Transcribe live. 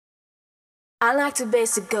I like to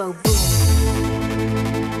basic go boom.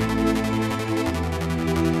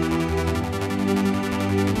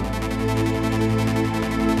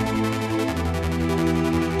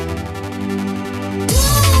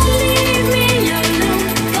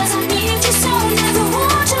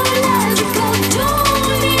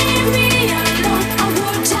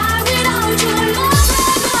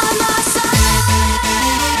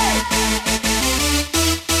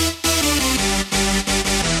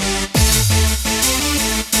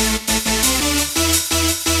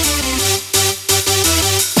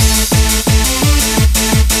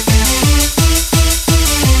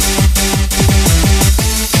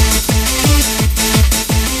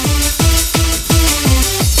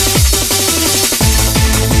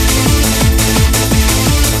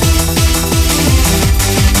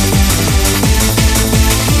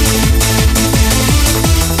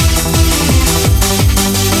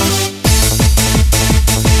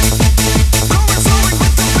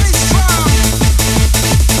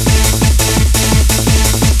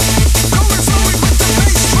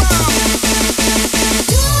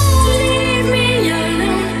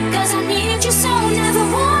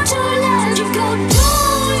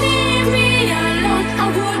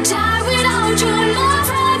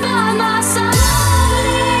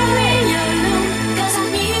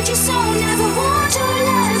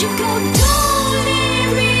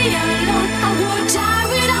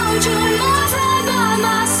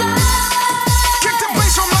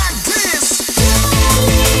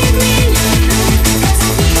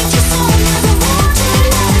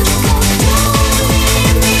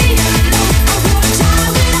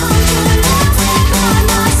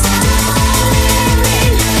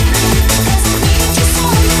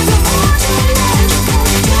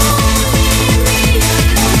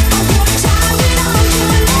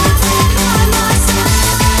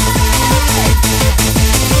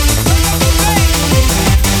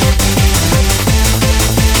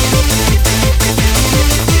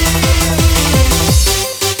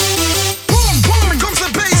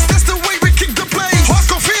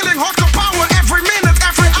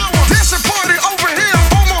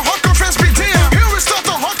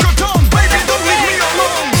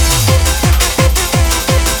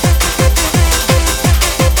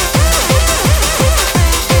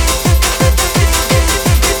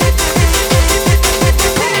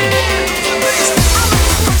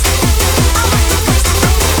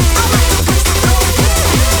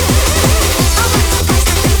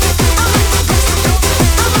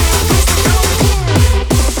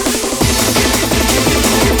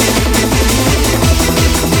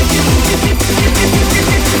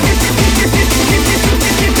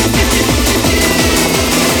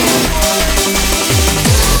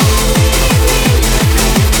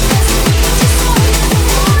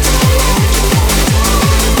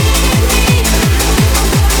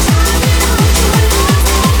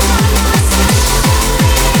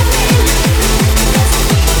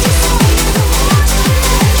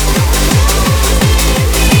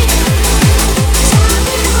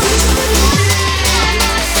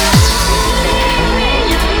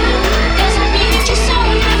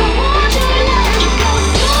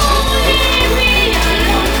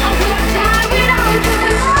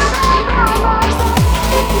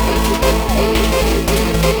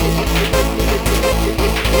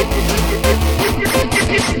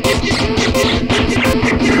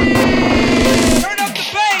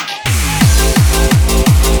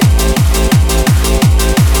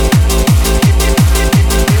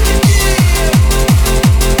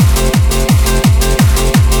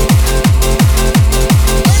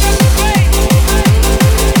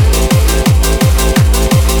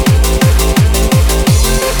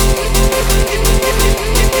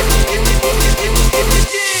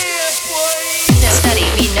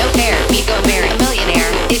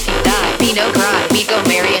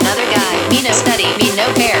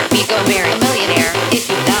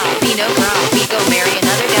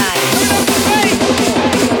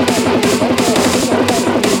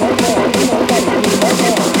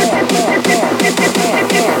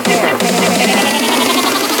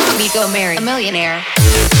 Go marry a millionaire.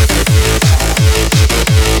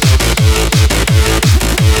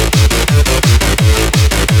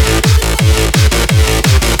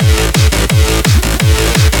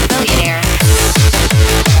 Millionaire.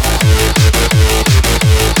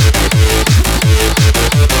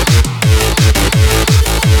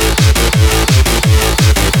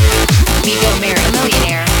 Me go marry a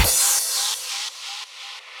millionaire.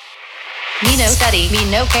 Me no study, me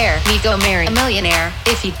no care, me go marry a millionaire.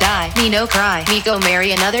 If you die, me no cry, me go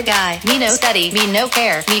marry another guy. Me no study, me no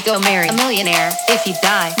care, me go marry a millionaire. If you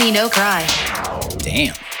die, me no cry.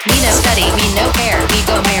 Damn. Me no study, me no care, me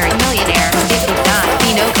go marry a millionaire. If you die,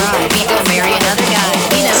 me no cry, me go marry another guy.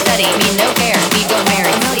 Me no study, me no care, me go marry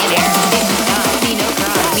a millionaire. If you die, me no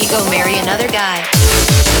cry, me go marry another guy.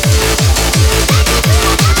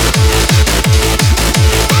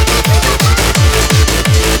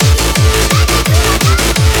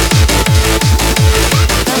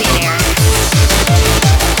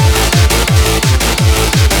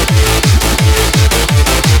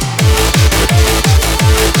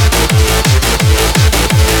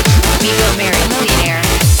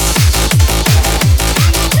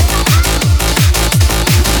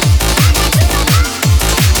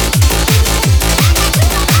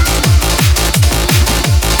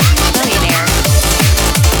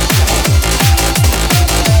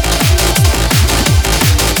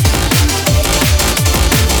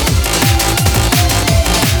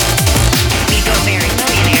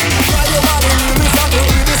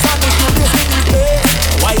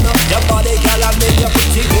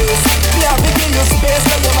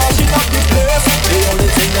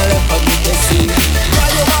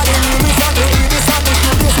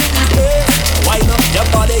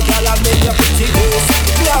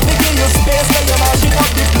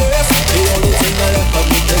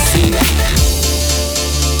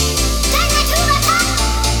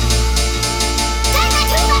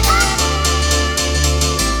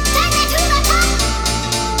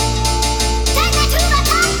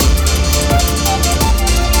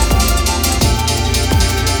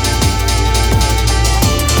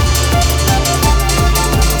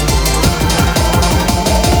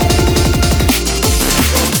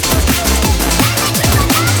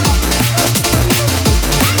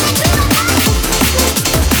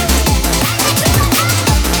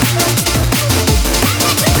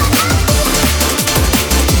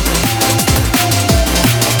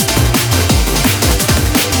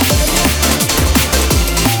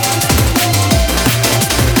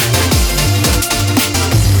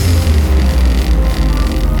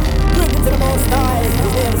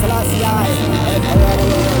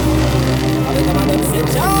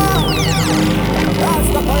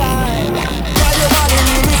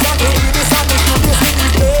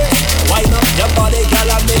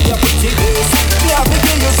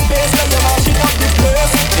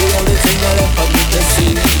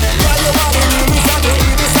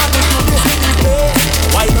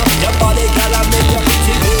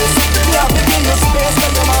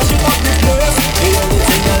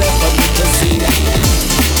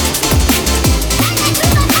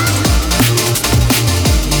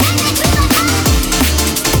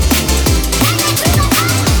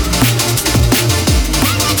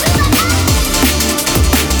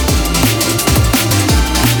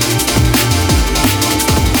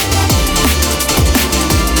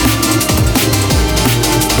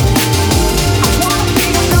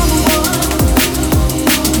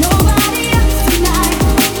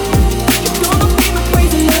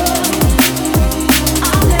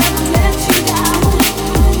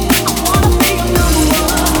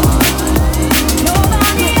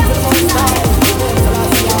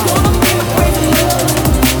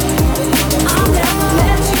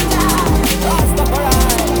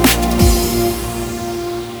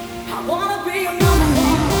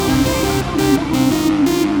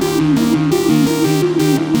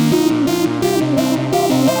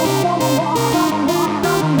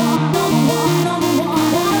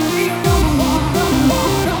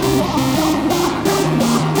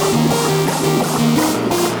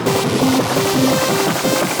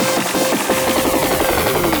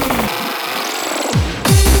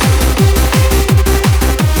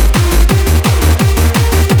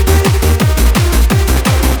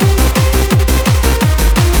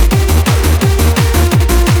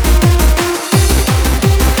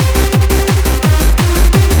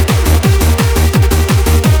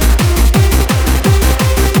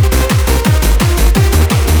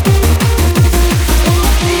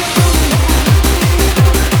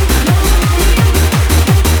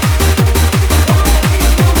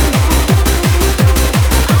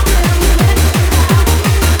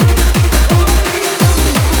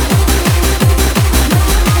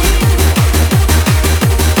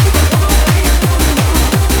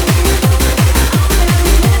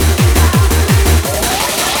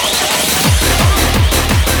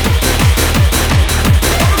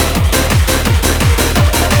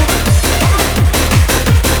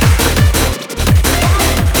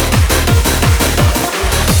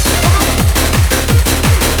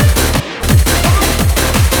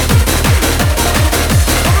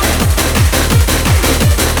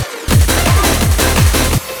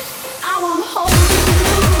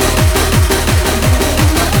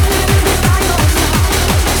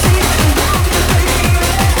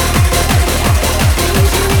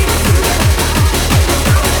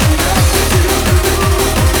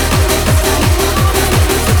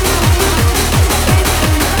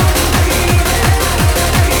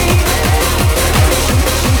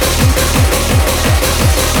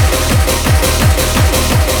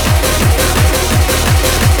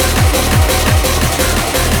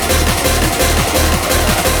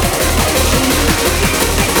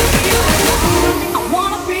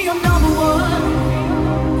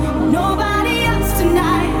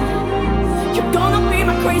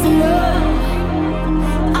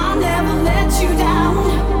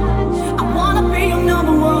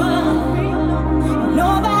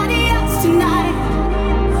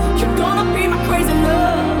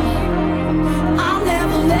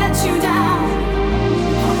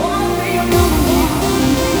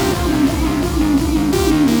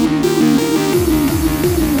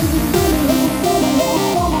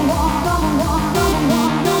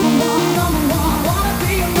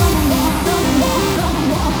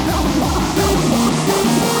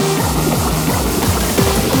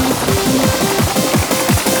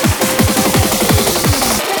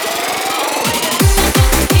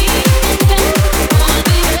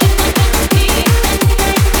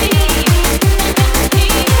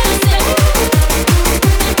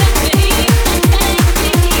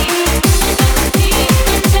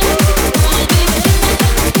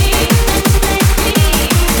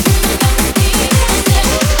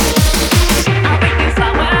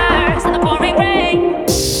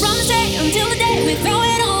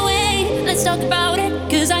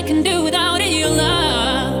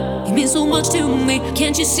 much to me.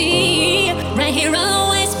 Can't you see? Right here I'll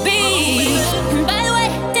always be. And by the way,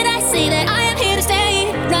 did I say that I am here to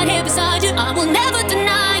stay? Right here beside you, I will never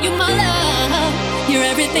deny you my love. You're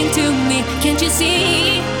everything to me, can't you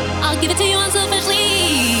see? I'll give it to you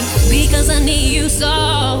unselfishly, because I need you so.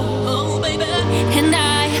 Oh baby, and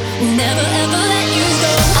I will never ever let you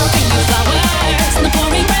go. I'll bring you flowers in the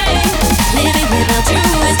pouring rain. Living without you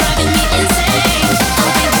is driving me insane. I'll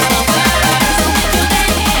bring you flowers and make your day.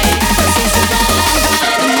 Since the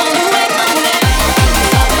ride them all the way away. I'll bring you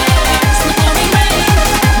flowers in the pouring rain.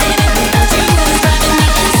 Living without you is driving me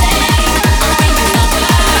insane. I'll bring you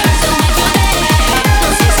flowers and make your day.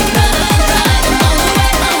 Since the ride them all the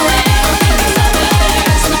way away. I'll bring you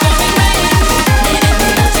flowers in the pouring rain. Living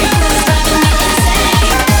without you is driving me insane.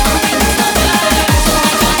 I'll bring you flowers.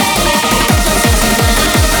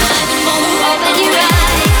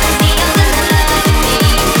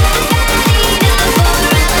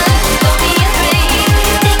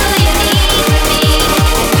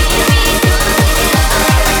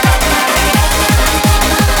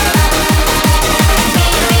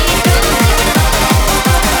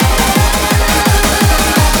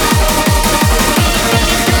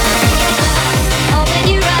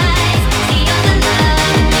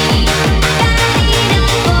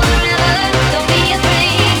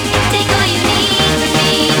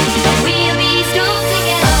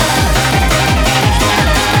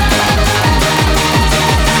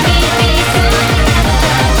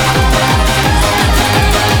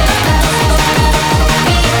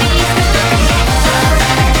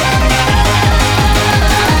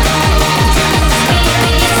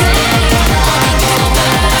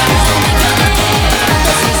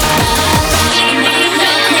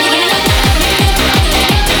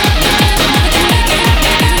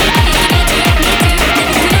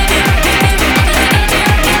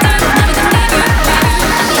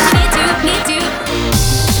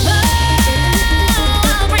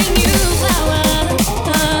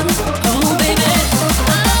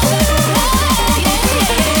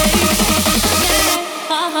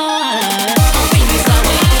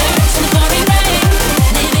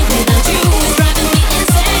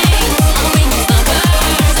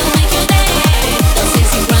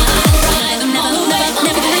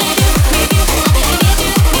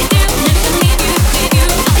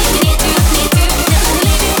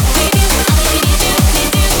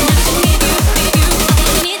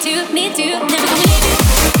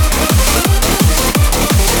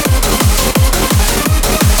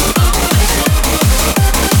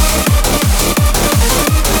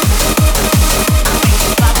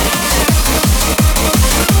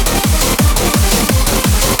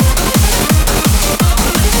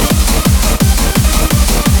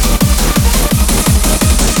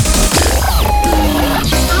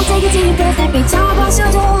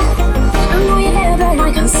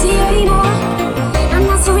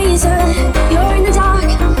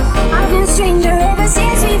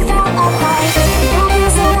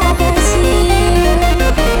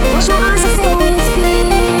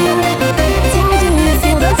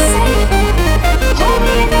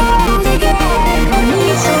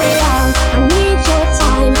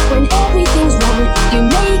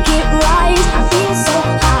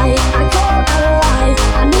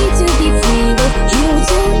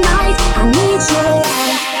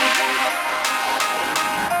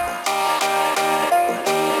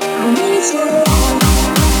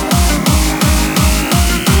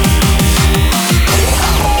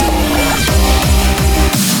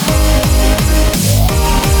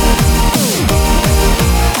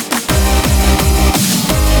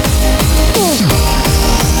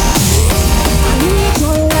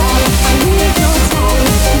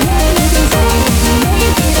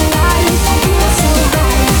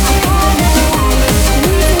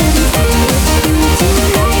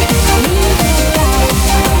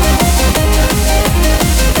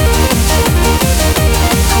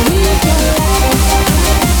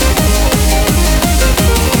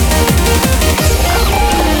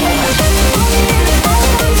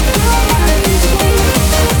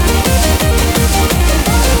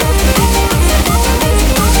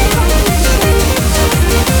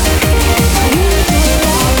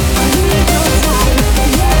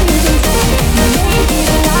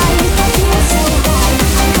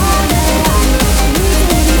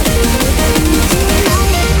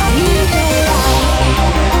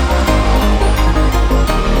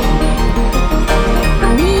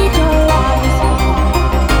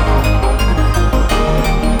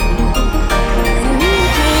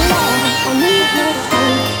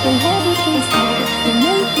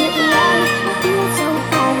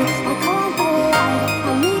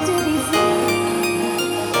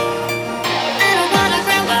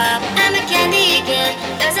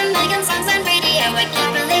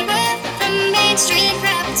 mainstream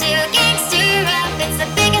rap to gangster rap. It's the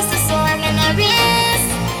biggest assortment there is.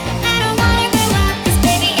 I don't wanna grow up, 'cause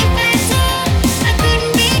baby, if I did, I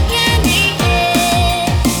couldn't be a candy kid.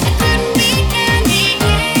 I couldn't be a candy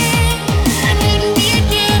kid. I couldn't be a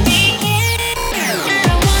candy kid. I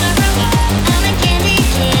don't wanna grow up, I'm a candy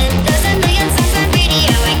kid. There's a million songs on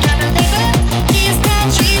radio, I can't really rap. These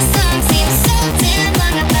country songs seem so damn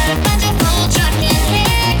long about a bunch of old trucking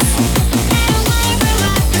hits. I don't wanna grow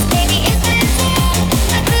up, 'cause baby, if I did,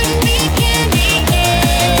 I couldn't be a candy kid.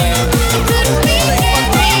 I couldn't be a candy kid. I couldn't be a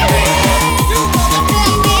candy kid.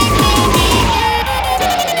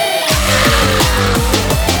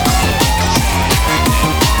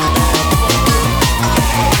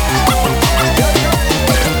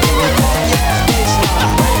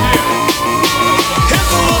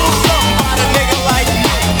 Here's a little something about a nigga like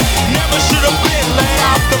me. Never should have been let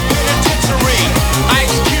out the penitentiary.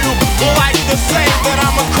 Ice Cube will like to say that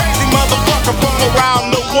I'm a crazy motherfucker from around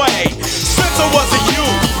the way. Since I was a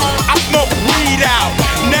youth, I smoked weed out.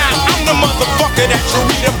 Now I'm the motherfucker that you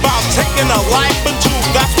read about, taking a life or two.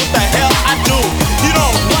 That's what the hell I do. You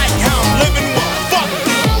don't like how I'm living? Well, fuck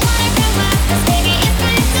you. I don't wanna grow up, 'cause baby, if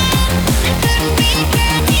I did, I couldn't be a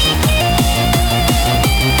candy kid.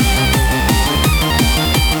 I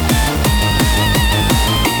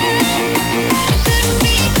couldn't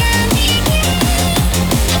be a candy kid.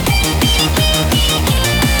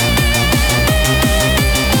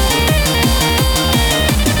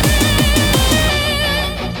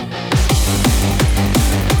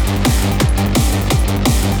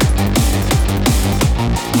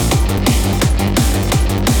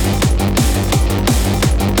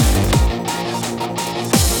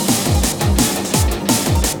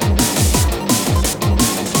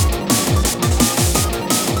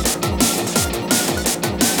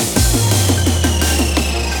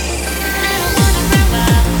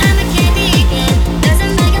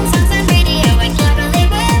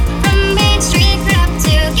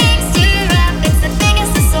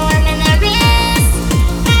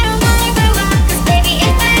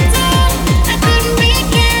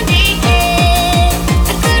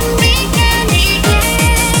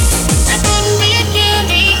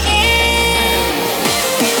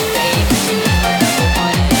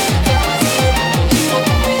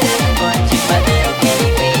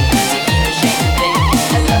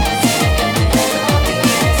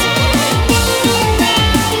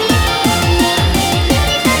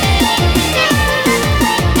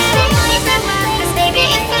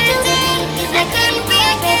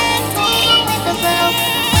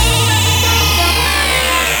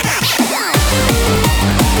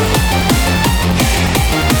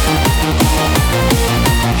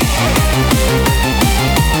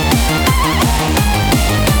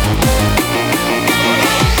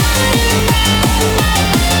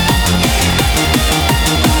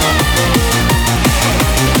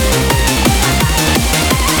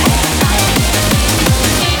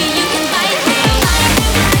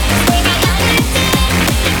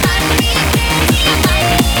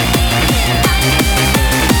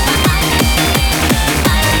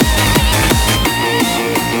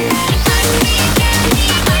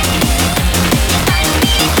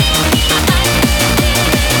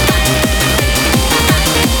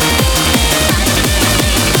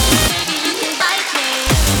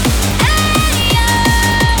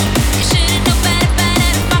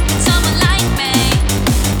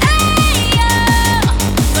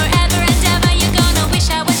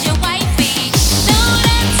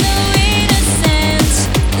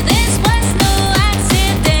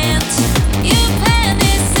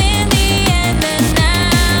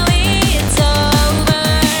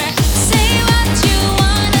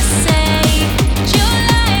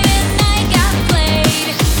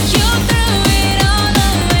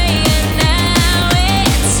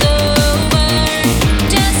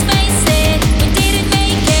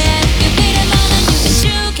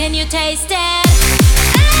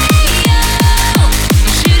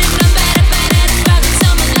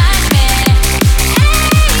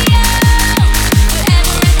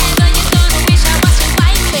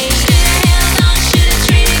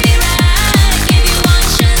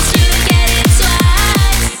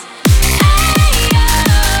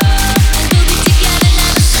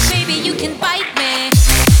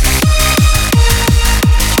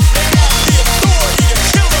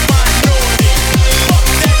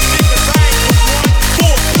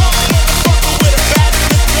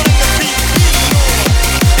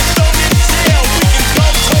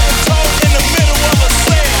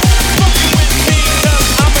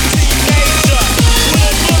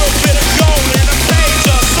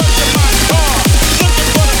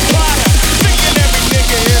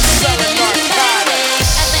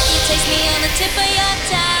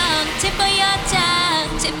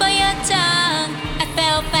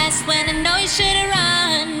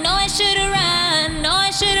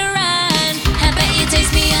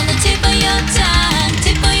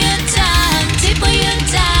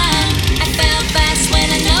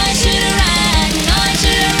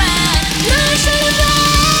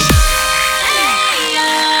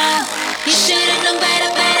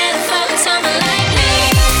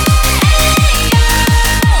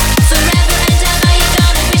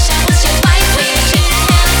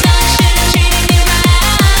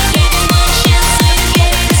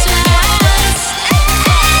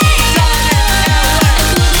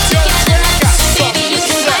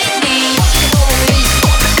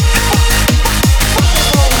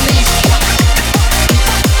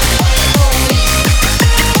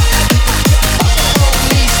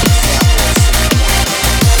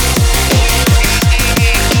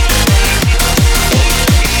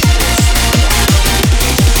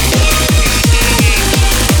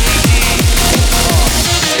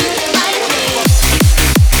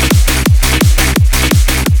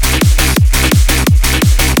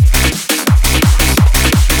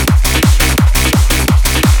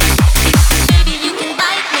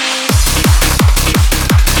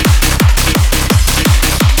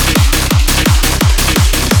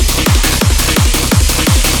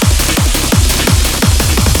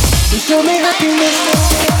 show me happiness.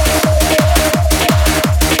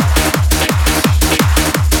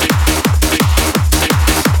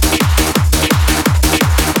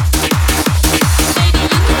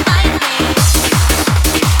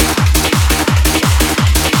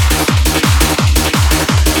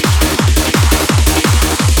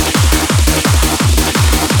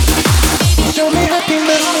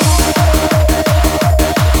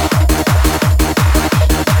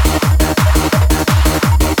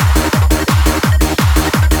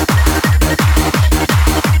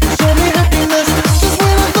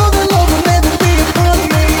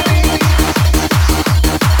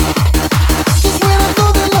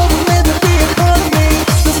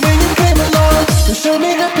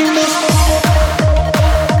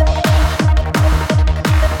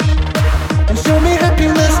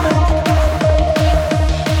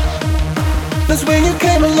 That's when you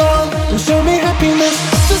came along and showed me happiness.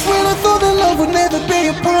 Just when I thought that love would never be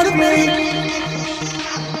a part of me.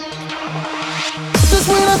 Just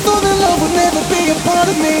when I thought that love would never be a part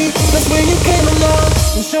of me. That's when you came along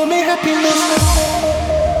and showed me happiness.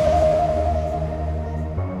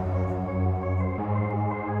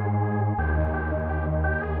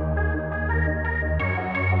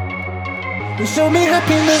 You show me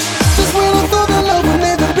happiness. Just when I thought that love would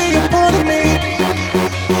never be a part of me.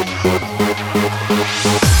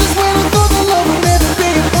 Just when I thought that love would never be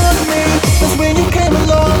a part of me. That's when you came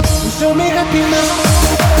along. You show me happiness.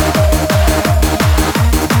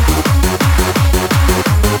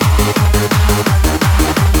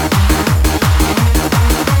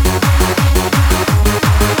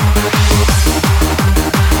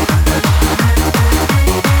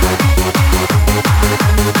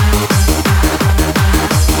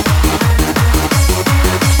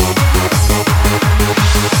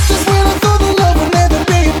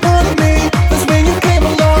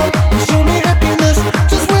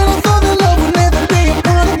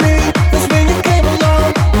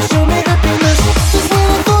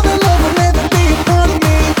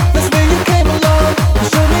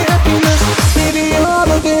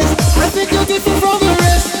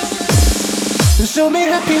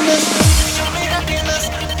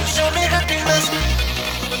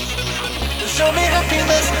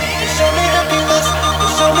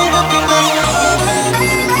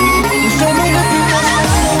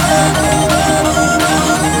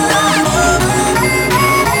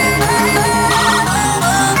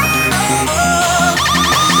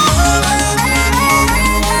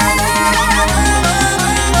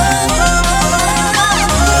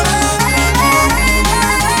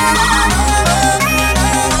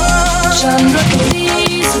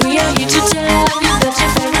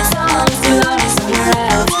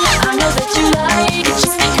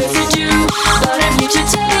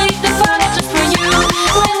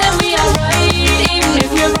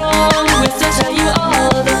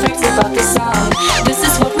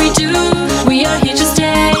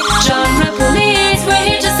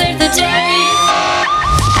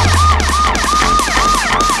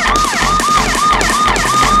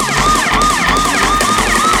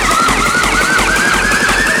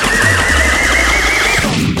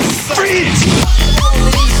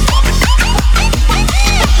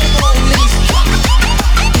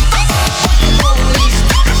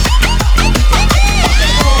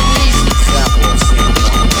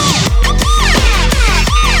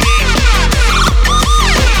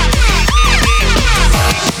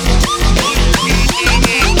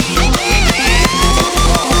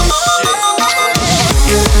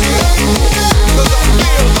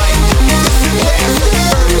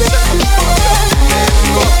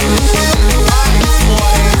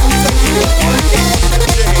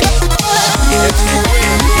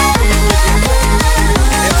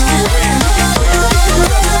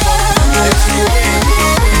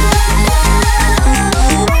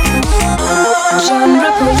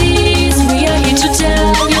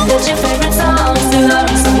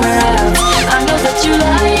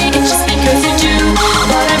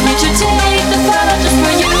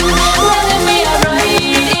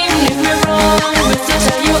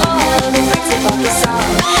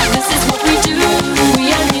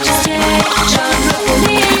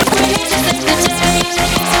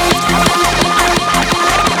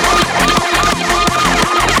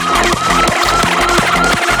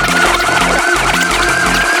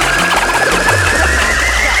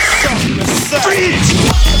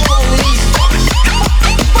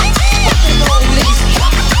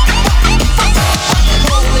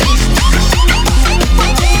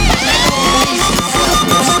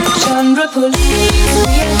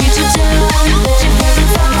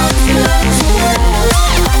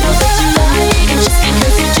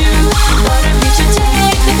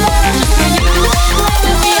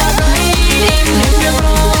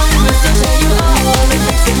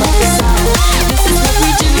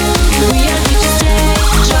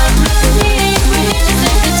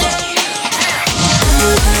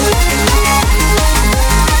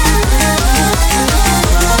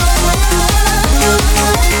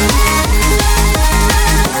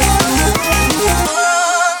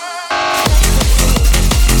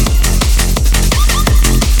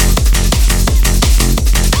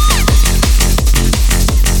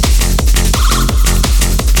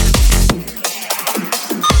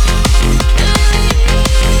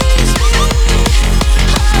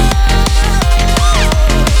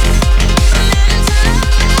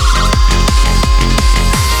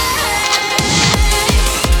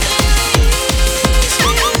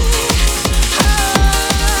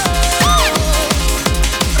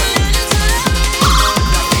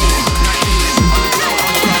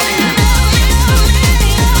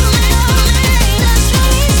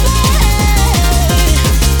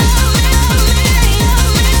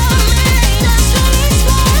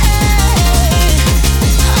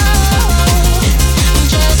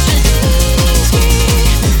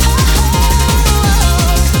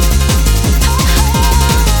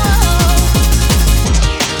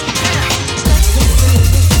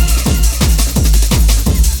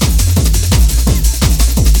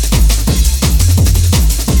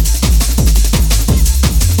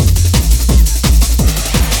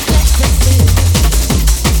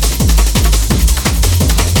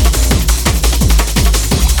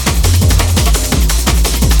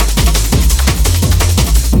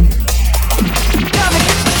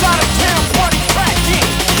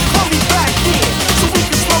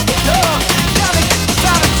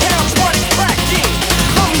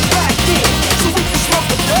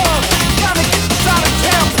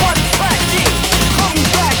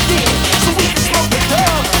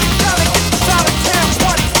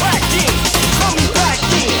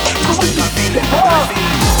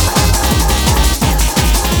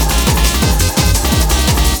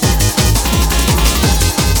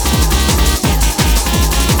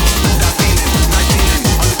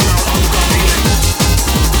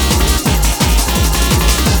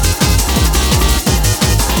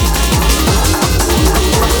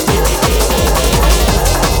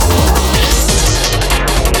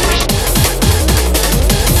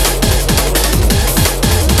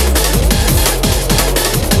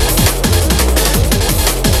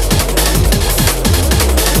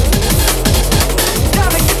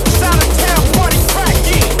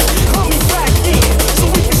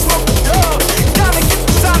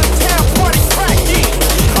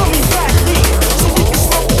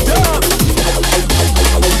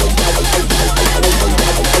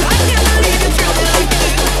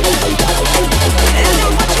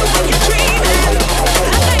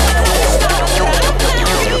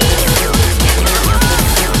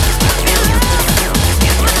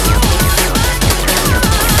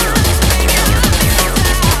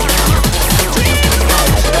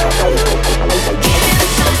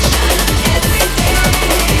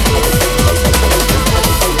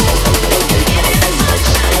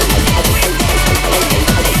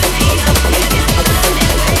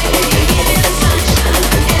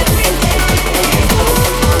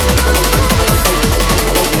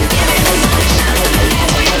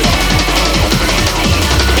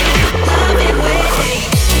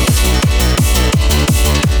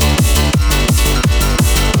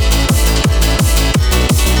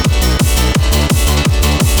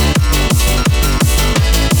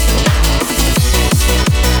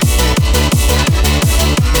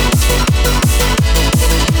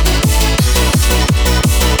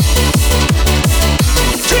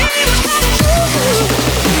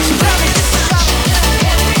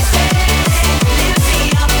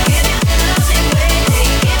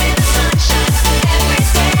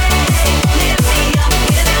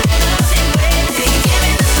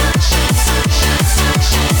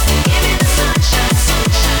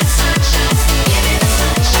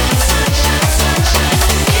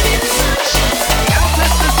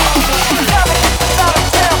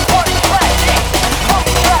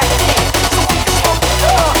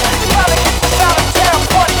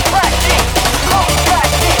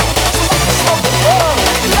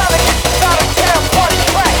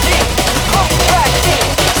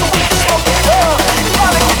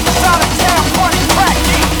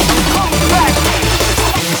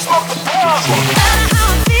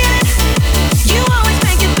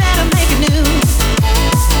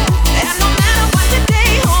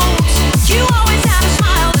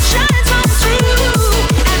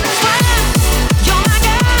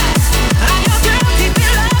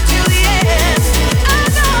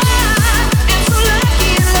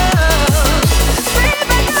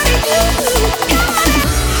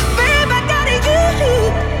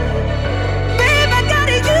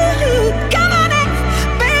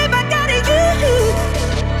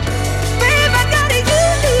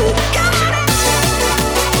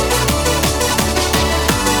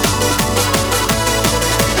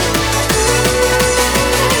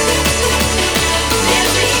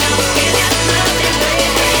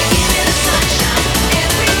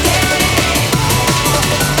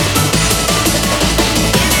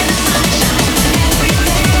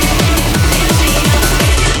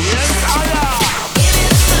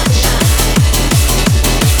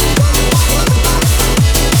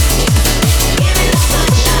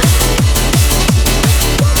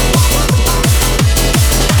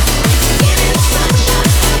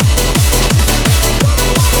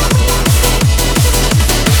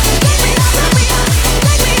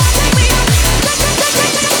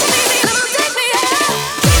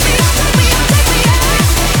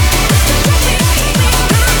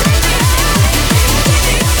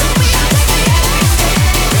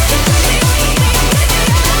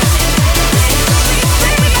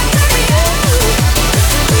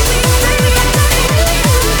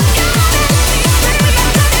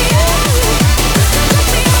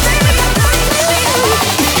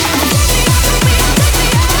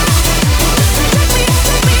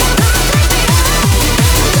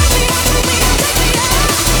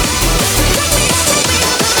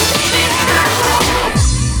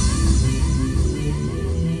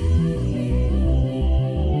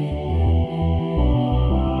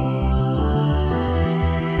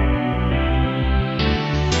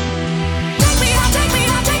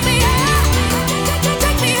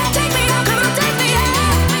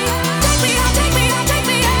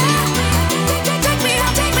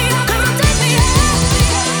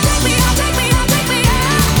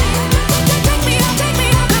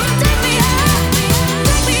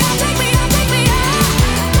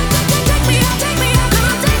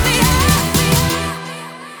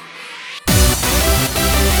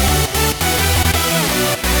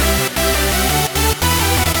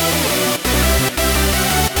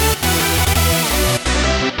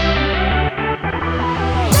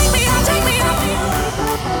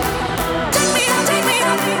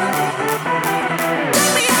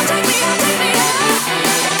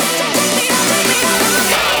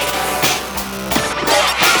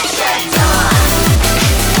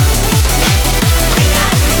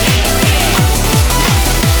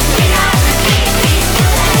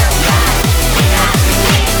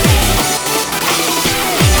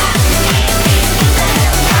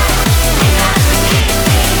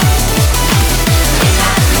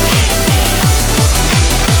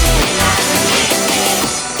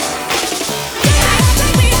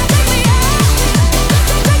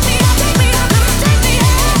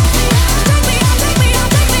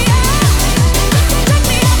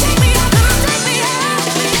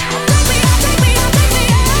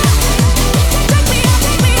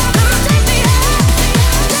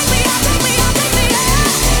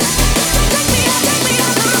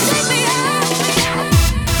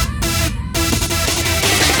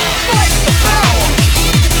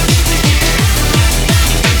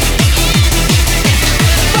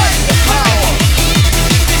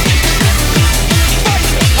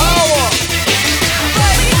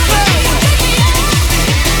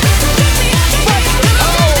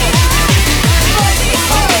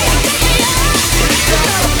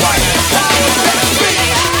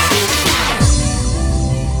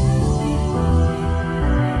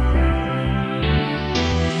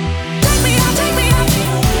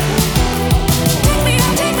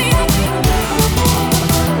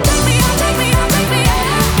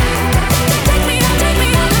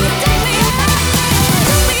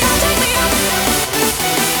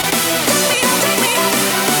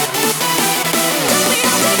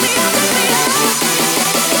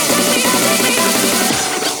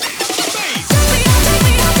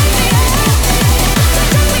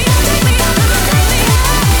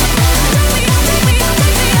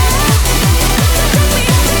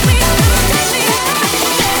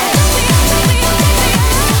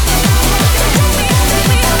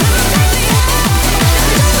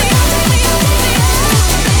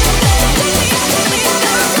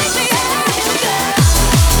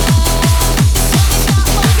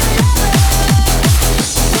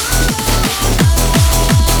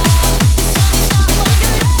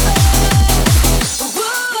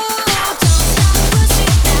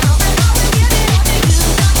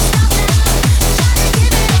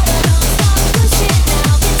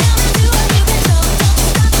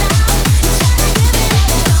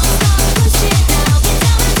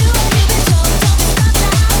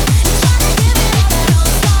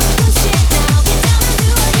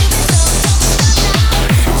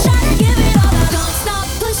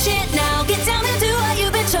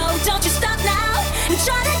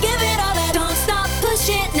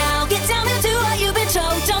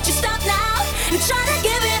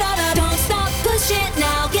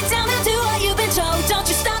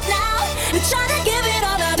 try to give it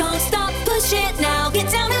all up. Don't stop, push it now.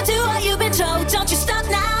 Get down and do what you've been told. Don't you stop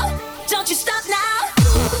now. Don't you stop now.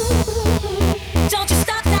 Don't you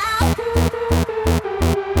stop now.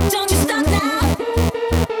 Don't you stop now.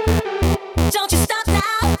 Don't you stop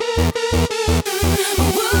now.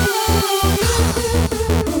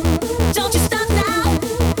 Don't you stop now.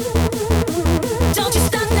 Don't you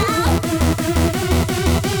stop now.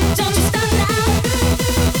 Don't you stop now.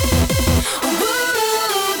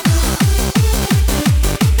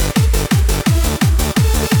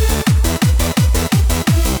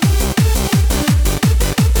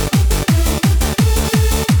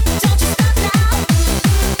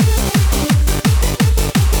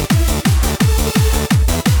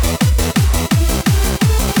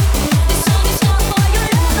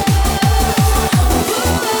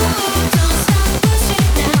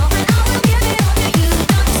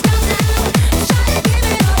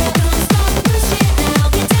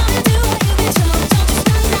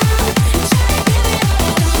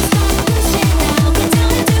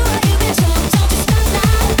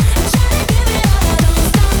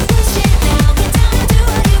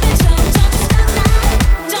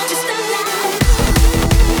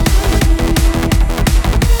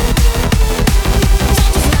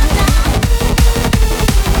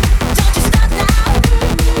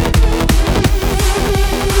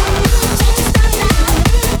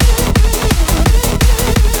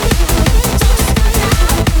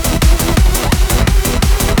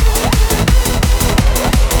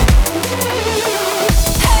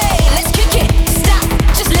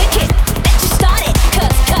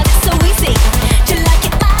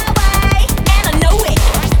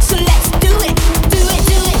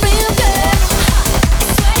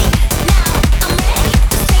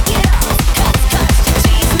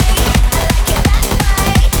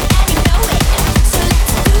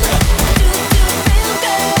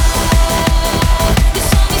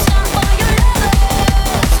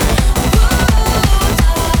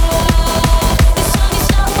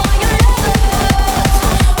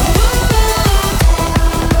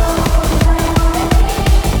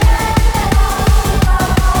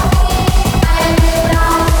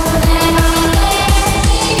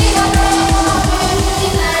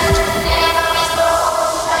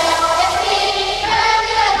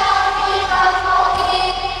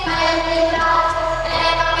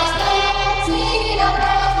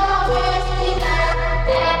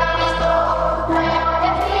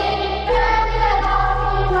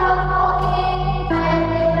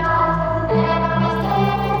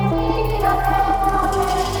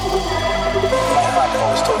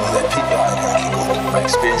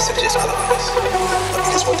 experience are just otherwise. But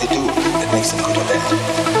it is what they do that makes them good or bad.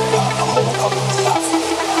 A moment of love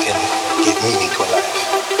can give meaning to a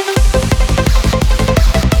life.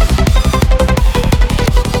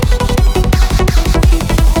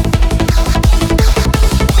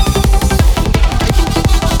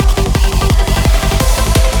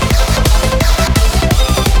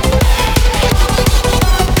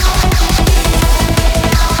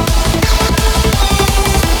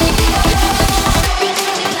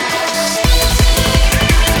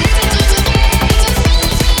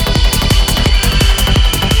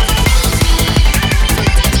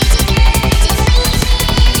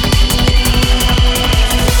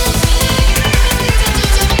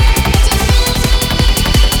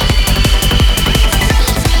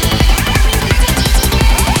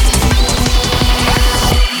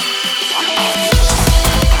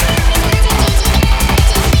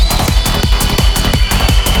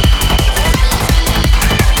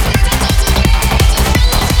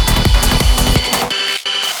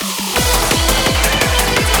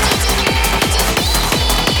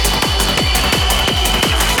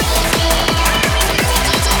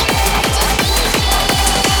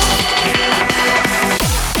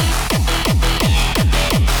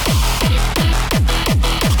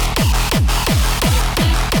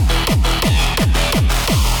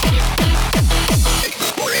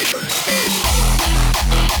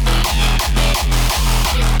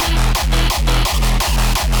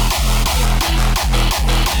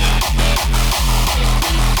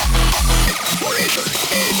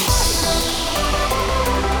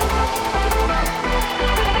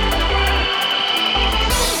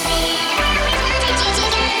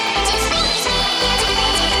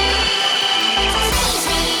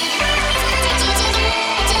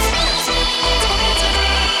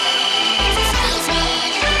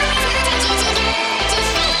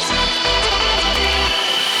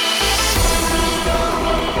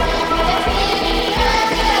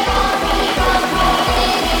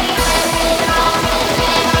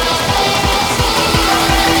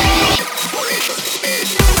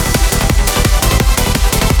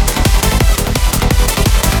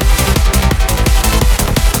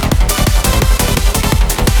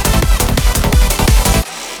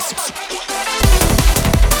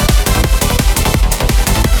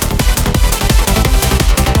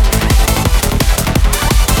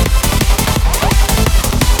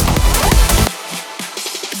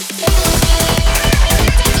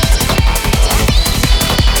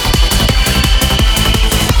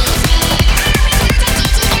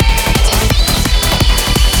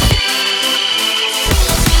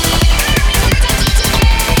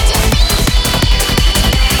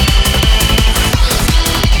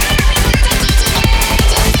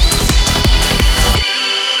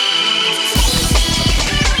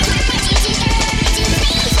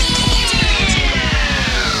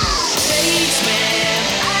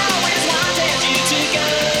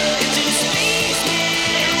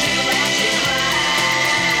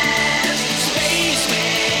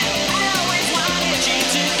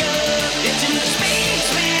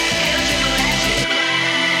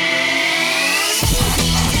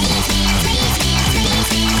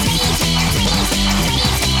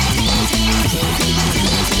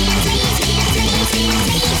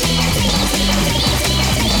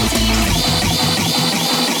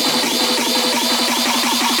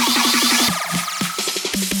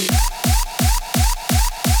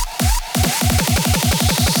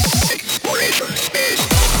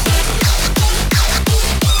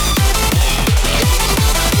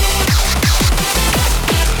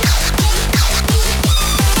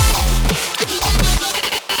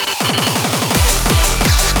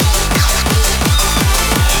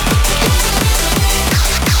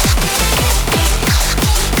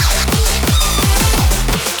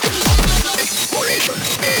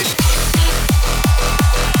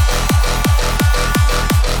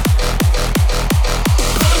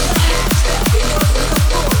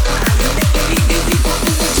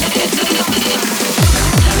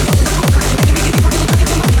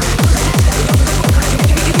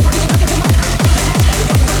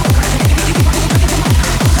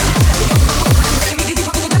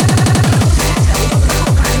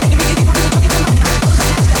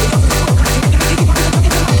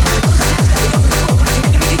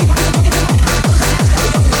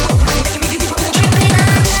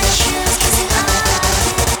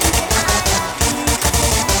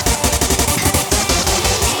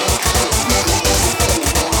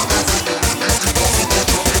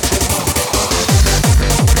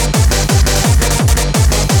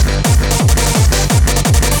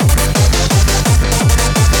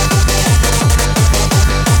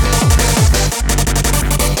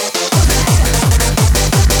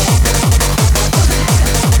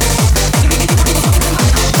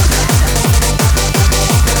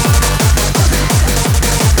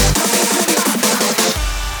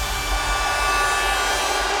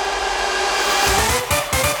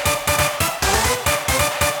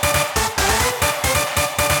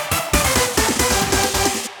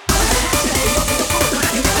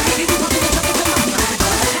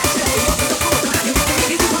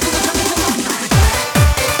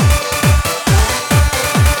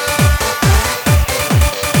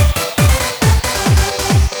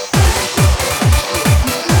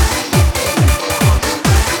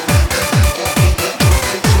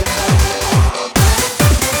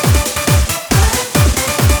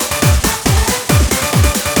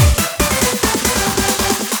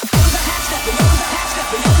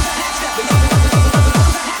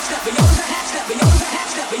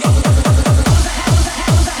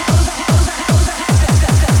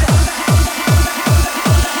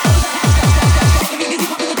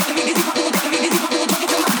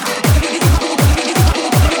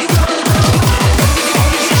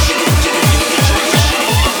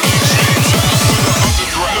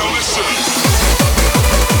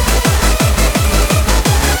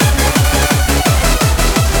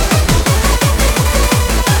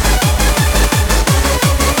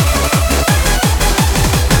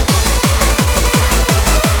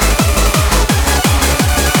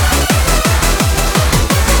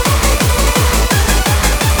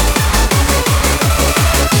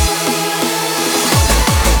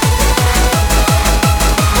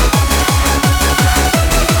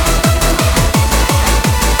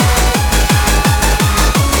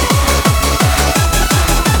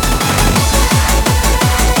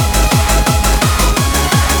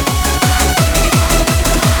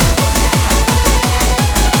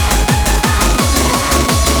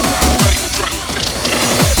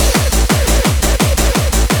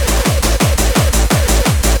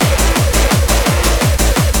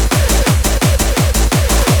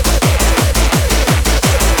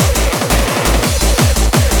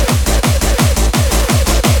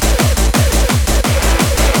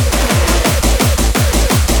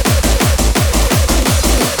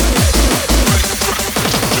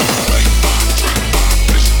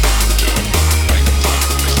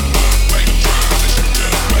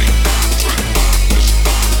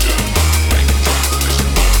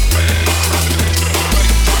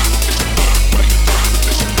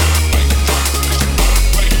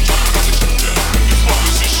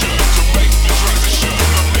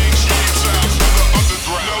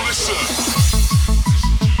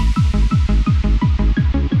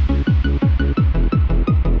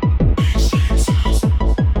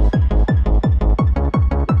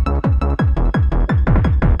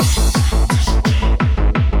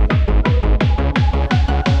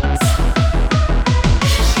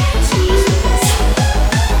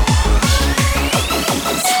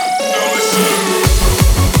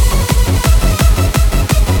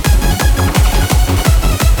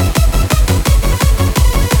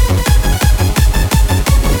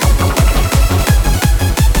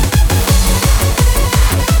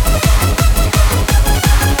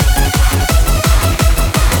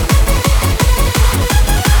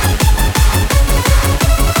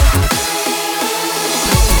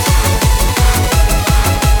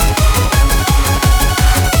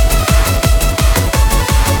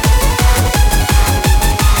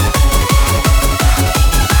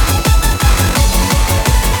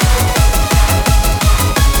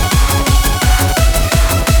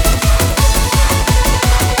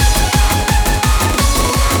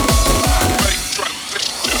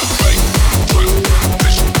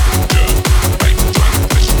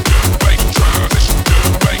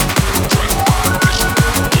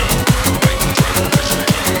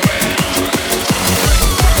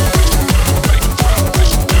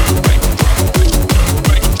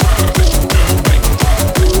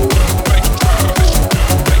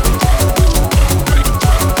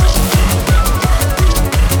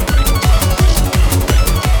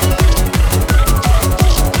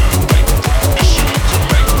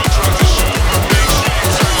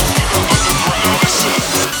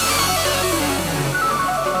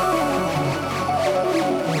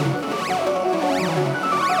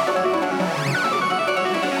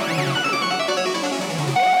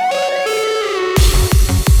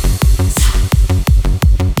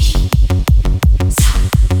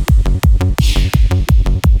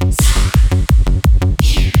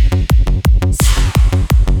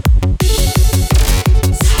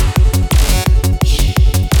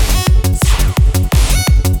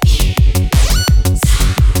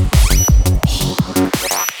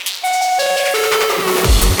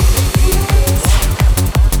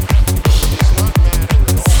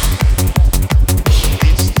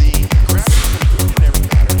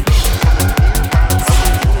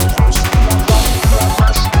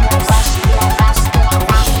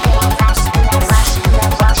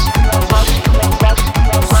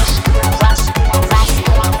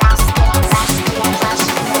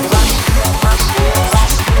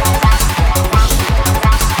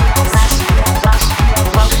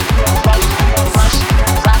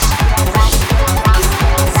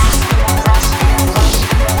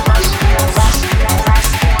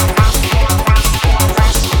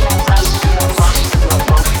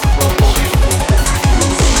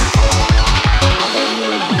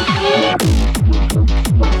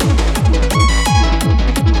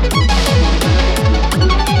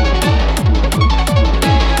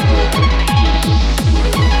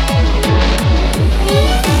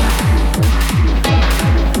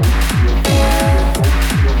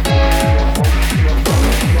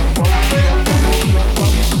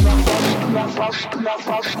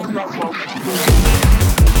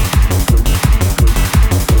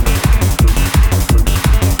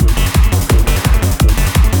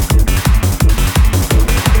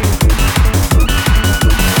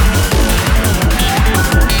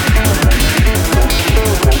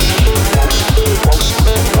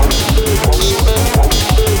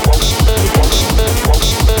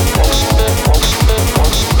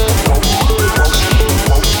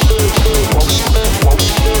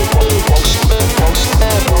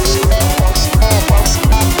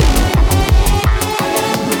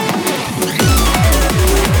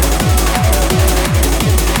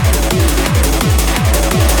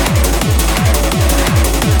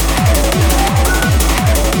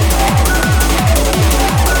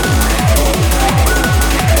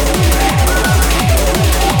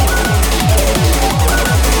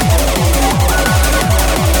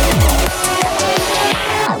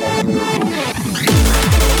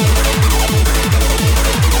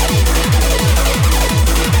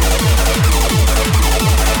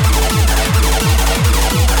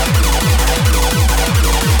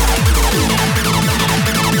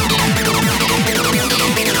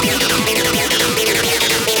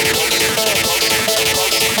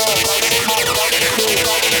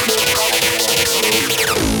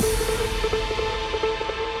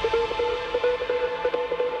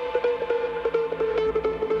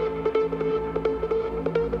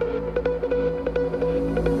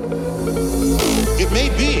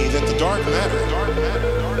 dark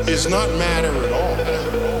matter is not matter at all.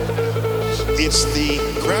 It's the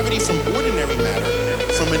gravity from ordinary matter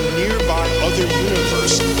from a nearby other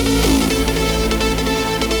universe.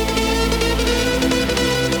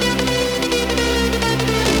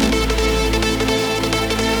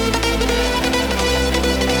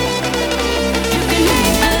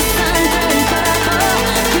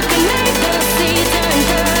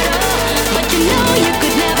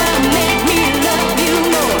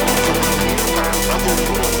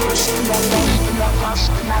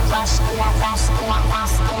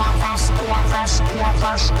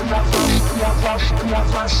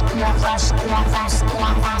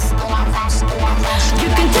 You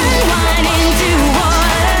can turn wine into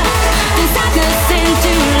water and sadness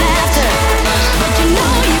into laughter, but you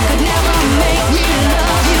know you could never make me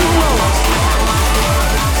love you more.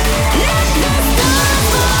 Let the stars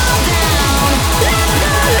fall down, let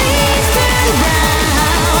the leaves turn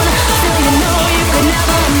brown, still you know you could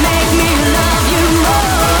never make me love you more.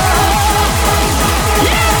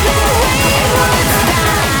 Let the waves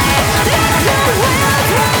die, let the wells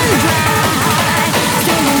run dry,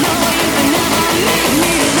 still you know you could never make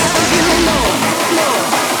me love you more.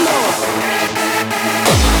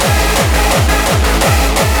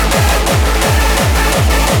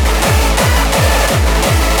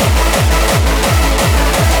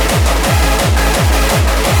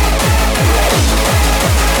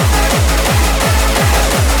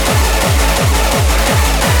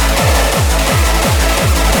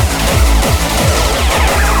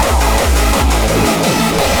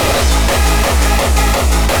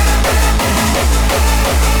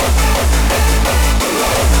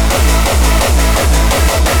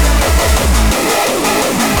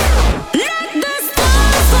 Let the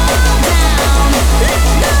stars fall down, let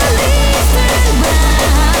the leaves turn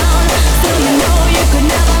brown, still you know you could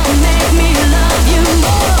never make me love you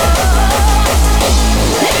more.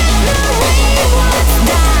 Let the waves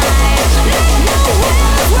die, let the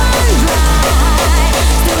wells run dry,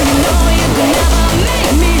 still you know you could never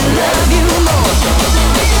make me love you more.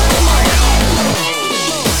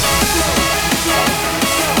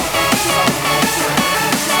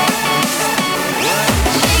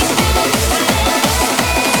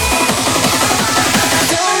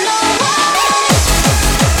 Don't know why.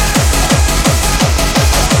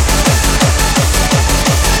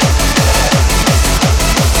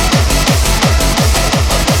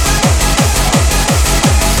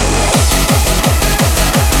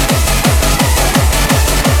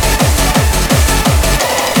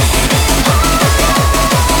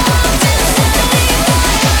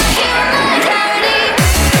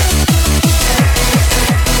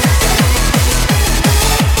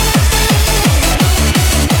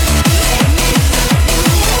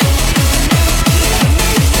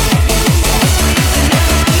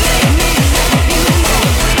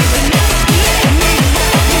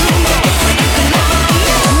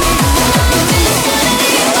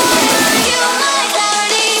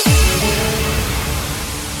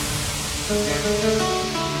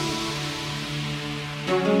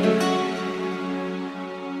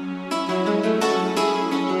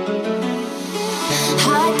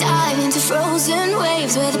 I dive into frozen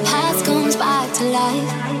waves where the past comes back to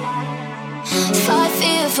life. Fight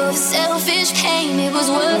fear for the selfish pain, it was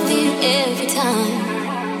worth it every time.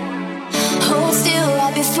 Hold still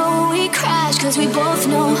right before we crash, cause we both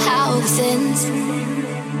know how this ends.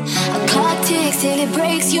 A clock ticks till it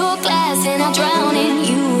breaks your glass and I drown in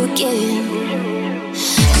you again.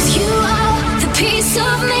 Cause you are the piece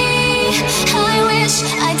of me I wish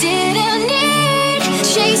I didn't need.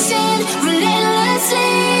 Chasing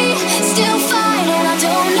relentlessly, still fighting, I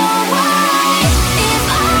don't know why. If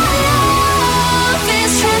our love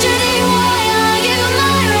is tragedy, why are you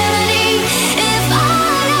my remedy? If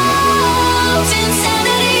our love's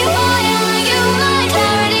insanity, why are you my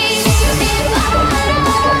clarity? If our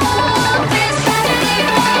love is tragedy,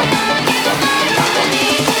 why are you my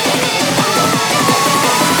remedy? If our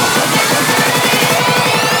love is insanity, why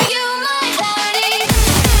are you my clarity?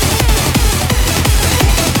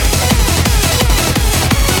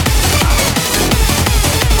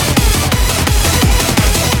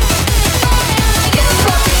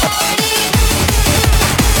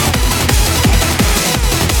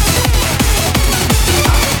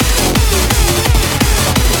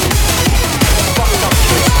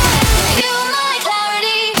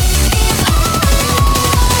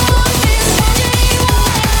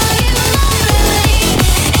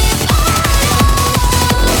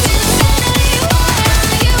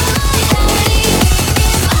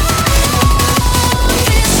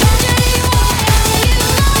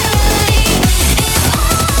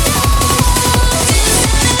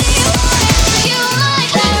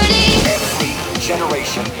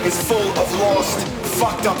 full of lost,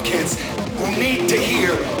 fucked up kids who need to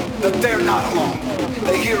hear that they're not alone.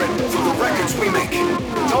 They hear it through the records we make.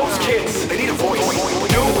 Those kids, they need a voice.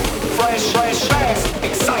 New, fresh, fast,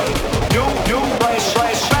 exciting. New, fresh.